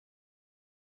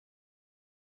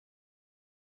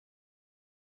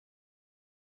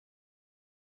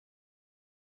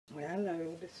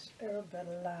Hello, this is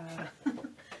Arabella.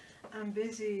 I'm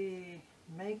busy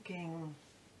making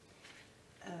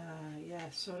yeah,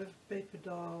 sort of a paper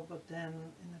doll, but then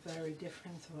in a very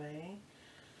different way.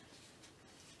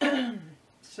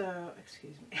 So,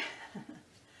 excuse me.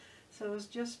 So I was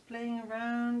just playing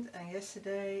around, and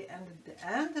yesterday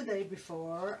and the day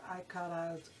before I cut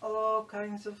out all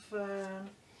kinds of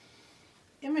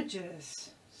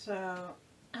images. So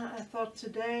I thought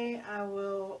today I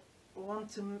will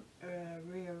want to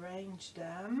rearrange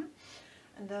them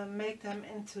and then make them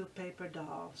into paper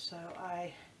dolls. So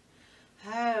I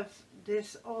have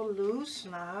this all loose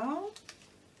now,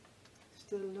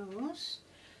 still loose.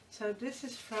 So this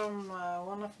is from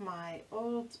one of my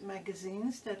old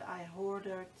magazines that I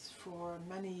hoarded for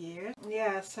many years.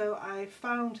 Yeah, so I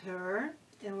found her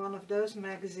in one of those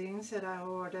magazines that I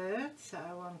hoarded. So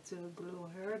I want to glue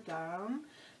her down.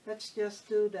 Let's just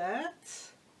do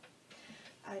that.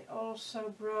 I also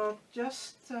brought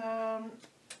just a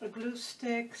glue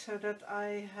stick so that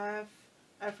I have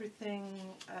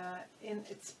everything in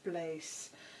its place.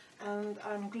 And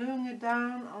I'm gluing it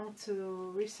down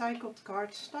onto recycled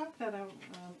cardstock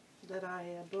that I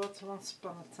bought once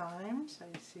upon a time. So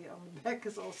you see on the back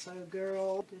is also a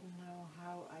girl. Didn't know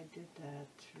how I did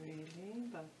that really,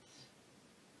 but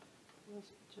it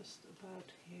was just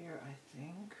about here, I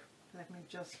think. Let me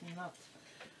just not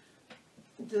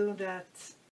do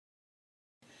that.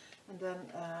 And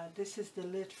then this is the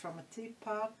lid from a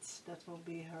teapot. That will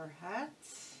be her hat.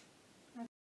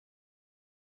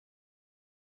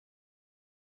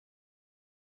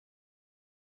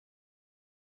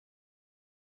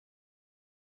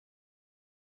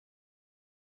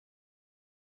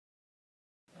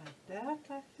 Like that,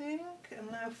 I think.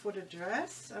 And now for the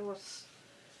dress. I was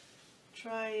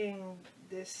trying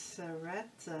this red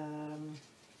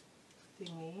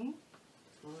thingy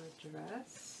for a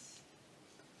dress.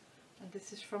 And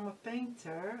this is from a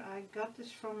painter. I got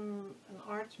this from an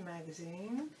art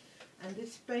magazine. And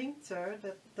this painter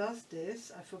that does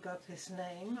this, I forgot his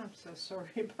name, I'm so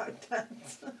sorry about that.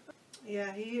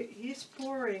 Yeah, he's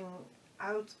pouring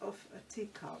out of a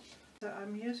teacup. So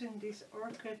I'm using these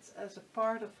orchids as a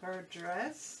part of her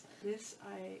dress. This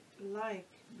I like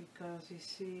because you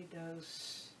see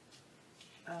those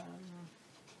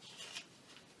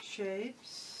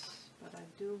shapes, but I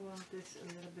do want this a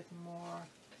little bit more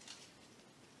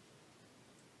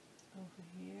over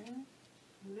here,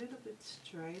 a little bit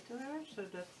straighter, so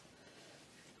that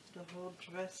the whole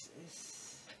dress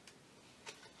is,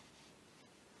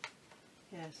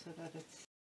 yeah, so that it's,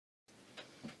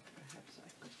 perhaps I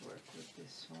could work with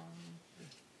this one.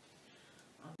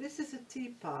 This is a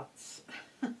teapot.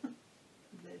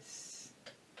 This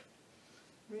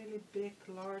really big,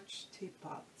 large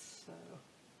teapot. So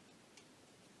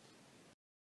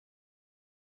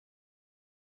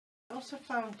I also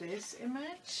found this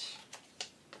image.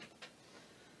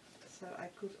 So I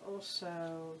could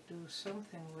also do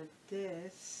something with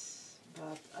this,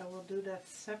 but I will do that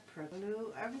separate.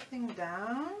 Glue everything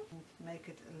down and make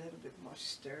it a little bit more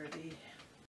sturdy.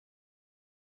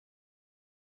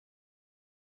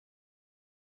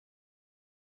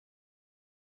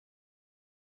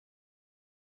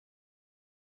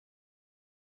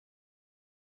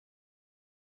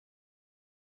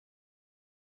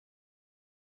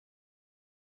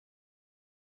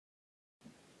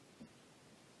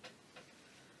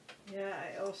 Yeah,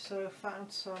 I also found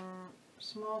some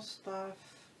small stuff.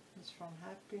 It's from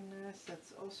Happiness.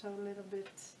 That's also a little bit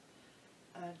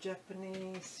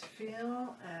Japanese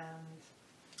feel, and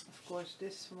of course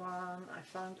this one. I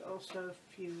found also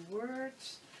a few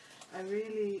words. I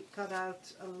really cut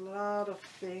out a lot of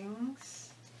things.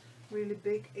 Really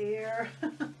big ear.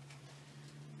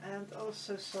 And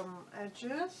also some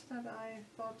edges that I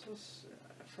thought was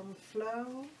from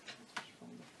Flow.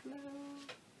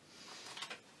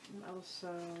 And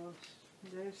also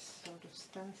this sort of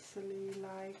stencil-y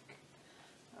like.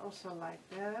 I also like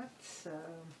that. So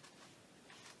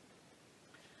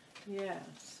yeah,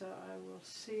 so I will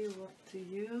see what to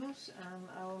use, and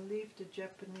I will leave the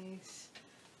Japanese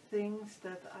things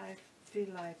that I feel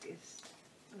like is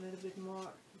a little bit more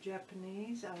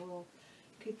Japanese. I will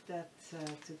keep that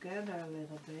together a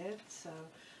little bit. So,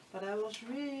 but I was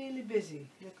really busy.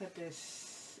 Look at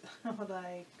this, what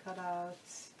I cut out.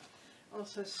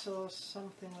 Also saw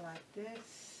something like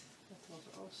this. That was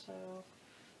also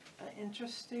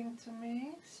interesting to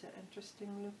me. So interesting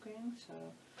looking. So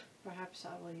perhaps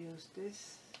I will use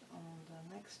this on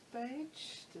the next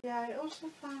page. Yeah, I also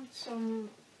found some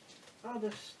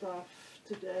other stuff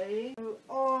today.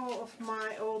 All of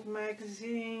my old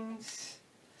magazines.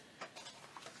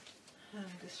 And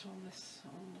this one is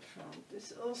on the front.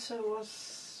 This also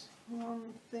was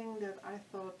one thing that I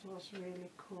thought was really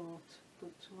cool, to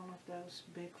put one of those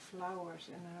big flowers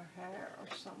in her hair or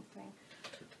something.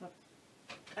 But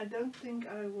I don't think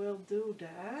I will do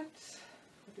that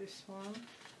for this one.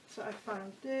 So I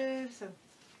found this, and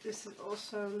this is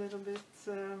also a little bit,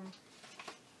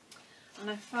 and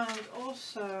I found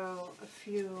also a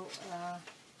few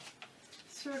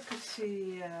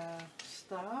circusy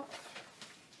stuff.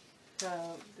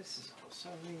 So this is also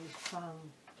really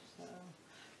fun. So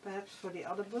perhaps for the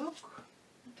other book,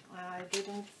 I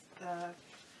didn't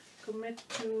commit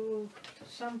to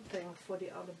something for the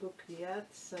other book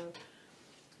yet. So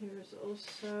here's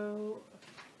also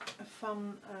a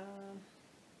fun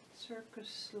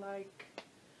circus-like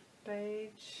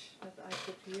page that I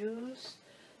could use.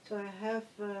 So I have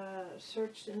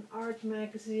searched in art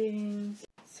magazines.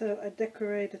 So I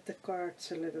decorated the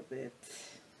cards a little bit.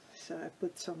 So I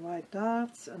put some white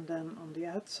dots, and then on the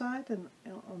outside and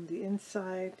on the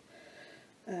inside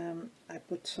I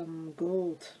put some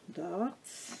gold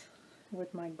dots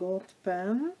with my gold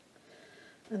pen.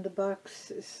 And the box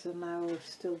is now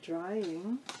still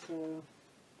drying, so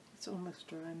it's almost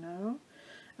dry now.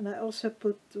 And I also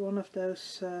put one of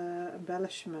those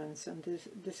embellishments, and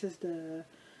this is a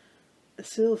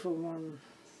silver one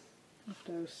of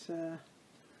those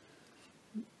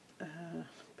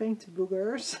paint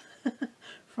boogers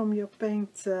from your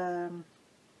paint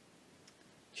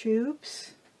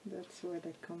tubes. That's where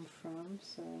they come from.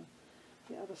 So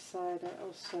the other side I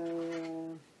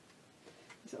also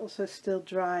is also still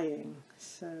drying.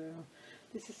 So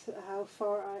this is how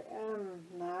far I am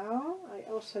now. I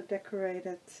also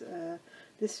decorated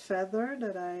this feather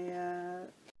that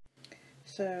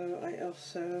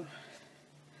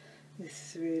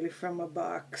this is really from a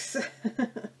box.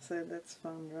 So that's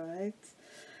fun, right?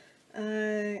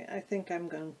 I think I'm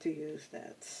going to use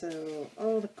that. So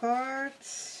all the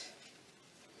cards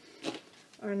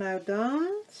are now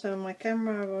done. So my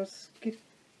camera was keep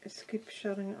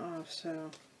shutting off, so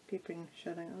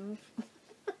shutting off.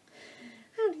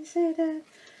 How do you say that?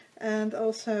 And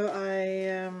also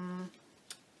I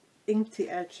inked the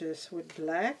edges with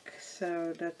black,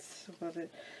 so that's what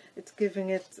it's giving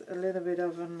it a little bit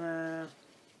of an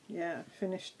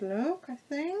finished look, I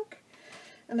think.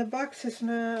 And the box is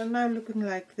now looking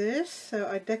like this. So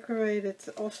I decorated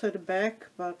also the back,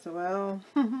 but well,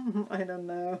 I don't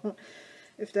know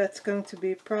if that's going to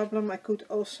be a problem. I could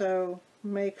also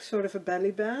make sort of a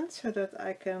belly band so that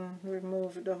I can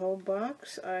remove the whole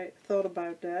box. I thought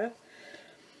about that.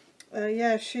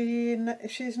 Yeah,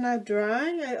 she's now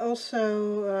dry. I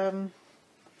also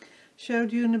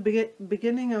showed you in the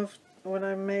beginning of when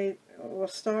I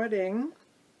was starting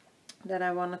that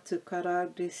I wanted to cut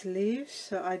out these leaves,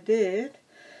 so I did,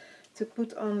 to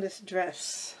put on this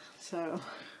dress. So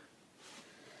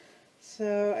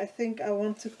I think I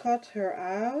want to cut her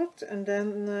out and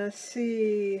then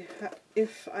see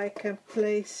if I can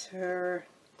place her.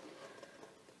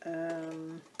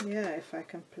 If I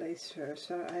can place her.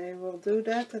 So I will do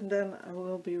that, and then I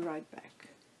will be right back.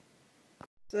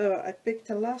 So I picked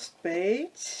the last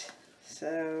page.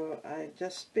 So I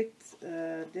just picked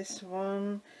this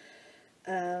one.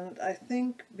 And I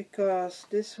think because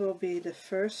this will be the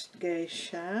first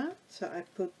geisha, so I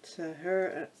put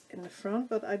her in the front,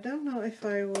 but I don't know if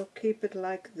I will keep it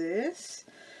like this.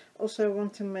 Also I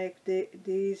want to make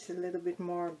these a little bit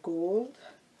more gold.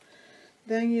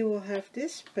 Then you will have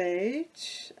this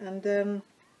page, and then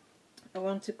I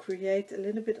want to create a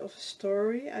little bit of a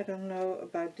story. I don't know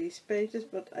about these pages,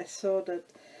 but I saw that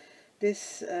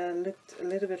this looked a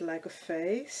little bit like a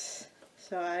face.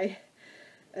 So I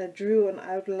drew an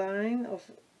outline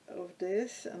of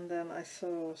this, and then I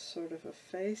saw sort of a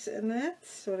face in it,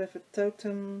 sort of a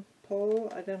totem pole,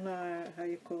 I don't know how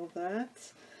you call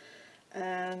that.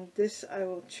 And this I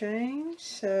will change,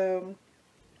 so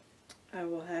I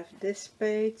will have this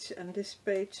page and this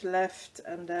page left,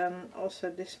 and then also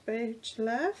this page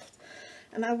left.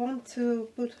 And I want to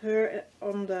put her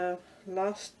on the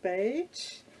last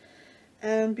page,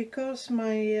 and because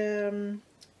my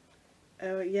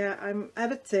I'm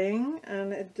editing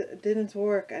and it didn't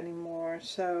work anymore,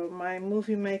 so my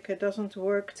movie maker doesn't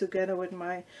work together with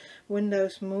my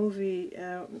Windows movie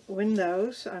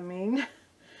Windows, I mean.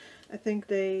 I think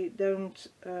they don't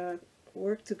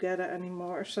work together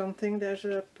anymore or something. There's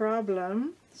a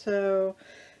problem. So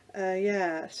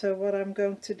so what I'm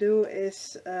going to do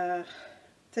is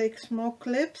take small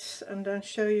clips and then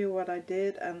show you what I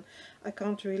did, and I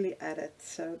can't really edit,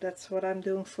 so that's what I'm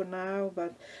doing for now.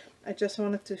 But I just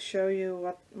wanted to show you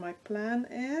what my plan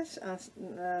is, and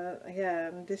yeah,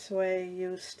 and this way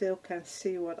you still can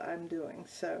see what I'm doing.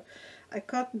 So I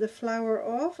cut the flower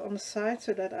off on the side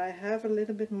so that I have a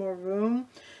little bit more room.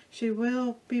 She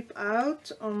will peep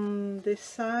out on this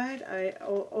side. I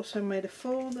also made a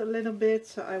fold a little bit,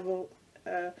 so I will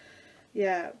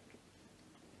yeah,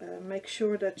 make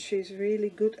sure that she's really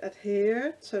good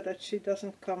adhered so that she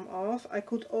doesn't come off. I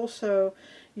could also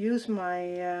use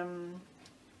my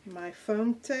my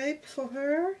foam tape for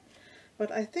her,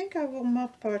 but I think I will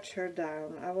not punch her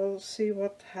down. I will see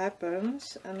what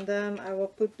happens, and then I will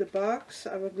put the box,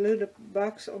 I will glue the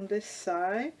box on this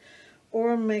side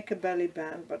or make a belly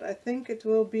band, but I think it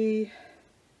will be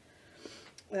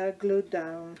glued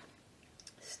down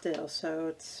still, so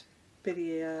it's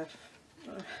pretty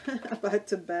about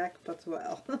the back, but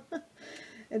well,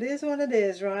 it is what it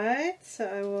is, right? So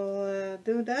I will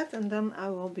do that, and then I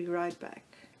will be right back.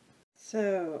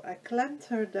 So I clamped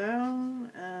her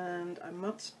down and I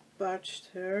mud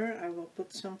spudged her. I will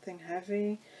put something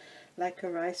heavy like a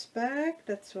rice bag.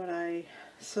 That's what I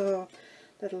saw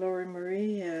that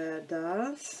LorriMarie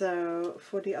does. So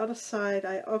for the other side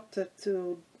I opted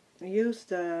to use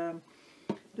the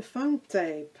foam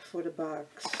tape for the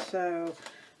box. So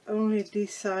only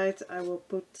this side I will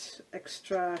put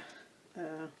extra,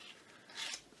 perhaps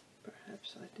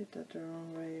I did that the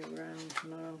wrong way around,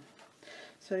 no.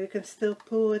 So you can still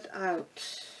pull it out.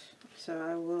 So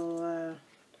I will,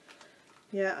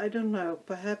 yeah, I don't know,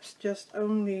 perhaps just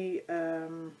only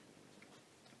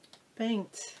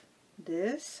paint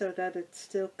this so that it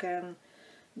still can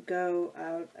go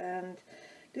out. And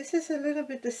this is a little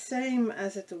bit the same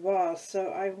as it was, so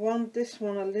I want this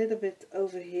one a little bit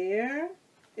over here.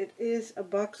 It is a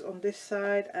box on this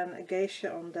side and a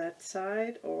geisha on that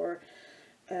side, or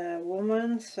a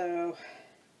woman, so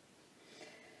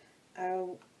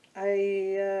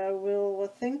I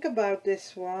will think about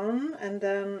this one and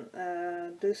then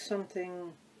do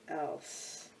something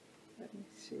else. Let me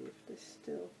see if this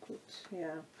still could,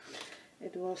 yeah,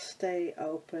 it will stay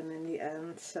open in the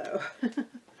end, so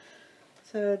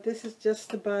so this is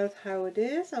just about how it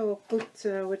is. I will put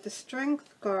with the strength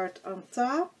card on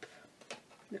top,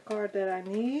 the card that I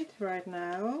need right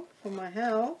now for my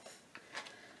health.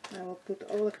 I will put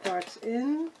all the cards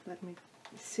in. Let me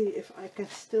see if I can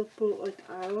still pull it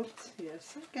out.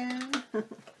 Yes, I can.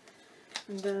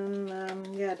 And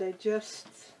then yeah, they just,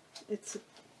 it's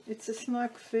a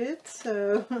snug fit,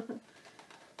 so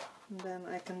then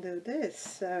I can do this.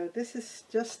 So this is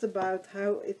just about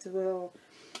how it will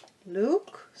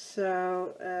look.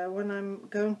 So when I'm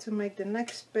going to make the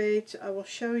next page, I will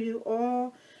show you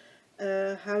all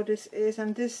how this is,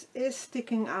 and this is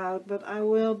sticking out, but I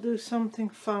will do something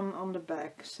fun on the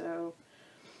back. So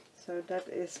that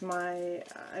is my,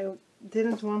 I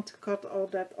didn't want to cut all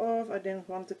that off. I didn't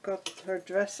want to cut her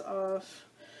dress off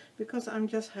because I'm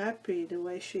just happy the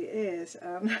way she is,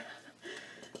 and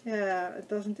yeah, it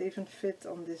doesn't even fit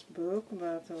on this book,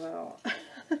 but well,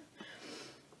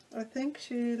 I think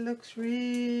she looks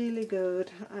really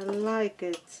good. I like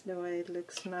it the way it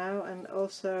looks now, and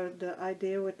also the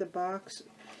idea with the box,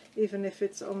 even if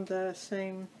it's on the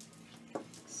same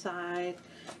side.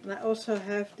 And I also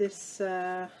have this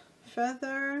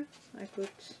feather. I could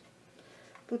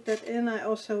put that in. I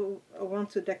also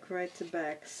want to decorate the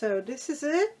back. So this is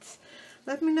it.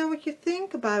 Let me know what you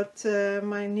think about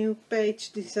my new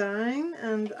page design,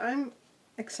 and I'm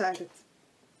excited.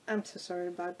 I'm so sorry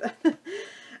about that.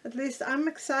 At least I'm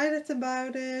excited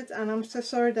about it, and I'm so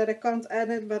sorry that I can't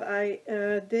edit, but I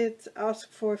did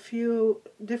ask for a few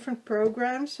different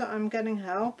programs, so I'm getting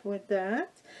help with that,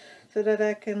 so that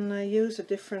I can use a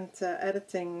different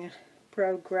editing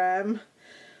program,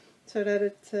 so that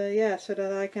it, yeah, so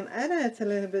that I can edit a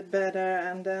little bit better,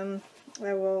 and then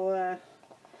I will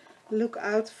look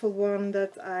out for one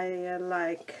that I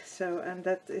like, so, and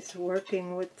that is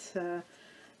working with the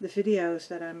videos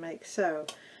that I make. So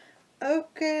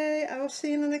okay, I will see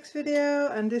you in the next video.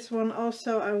 And this one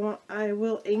also I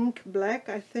will ink black,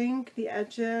 I think, the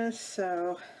edges,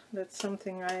 so that's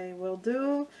something I will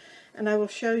do, and I will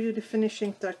show you the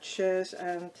finishing touches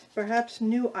and perhaps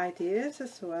new ideas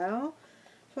as well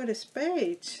for this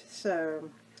page. So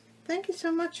thank you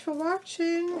so much for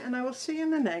watching, and I will see you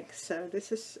in the next. So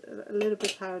this is a little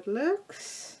bit how it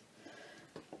looks,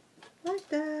 like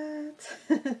that.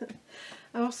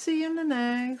 I will see you in the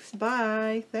next.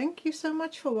 Bye. Thank you so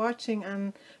much for watching,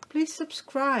 and please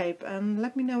subscribe and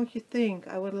let me know what you think.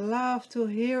 I would love to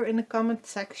hear in the comment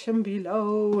section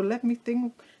below. Let me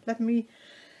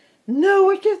know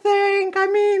what you think. I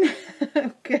mean,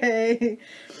 okay.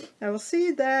 I will see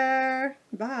you there.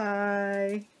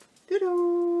 Bye. Doei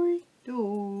doei.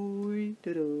 Doei,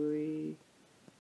 doei, doei.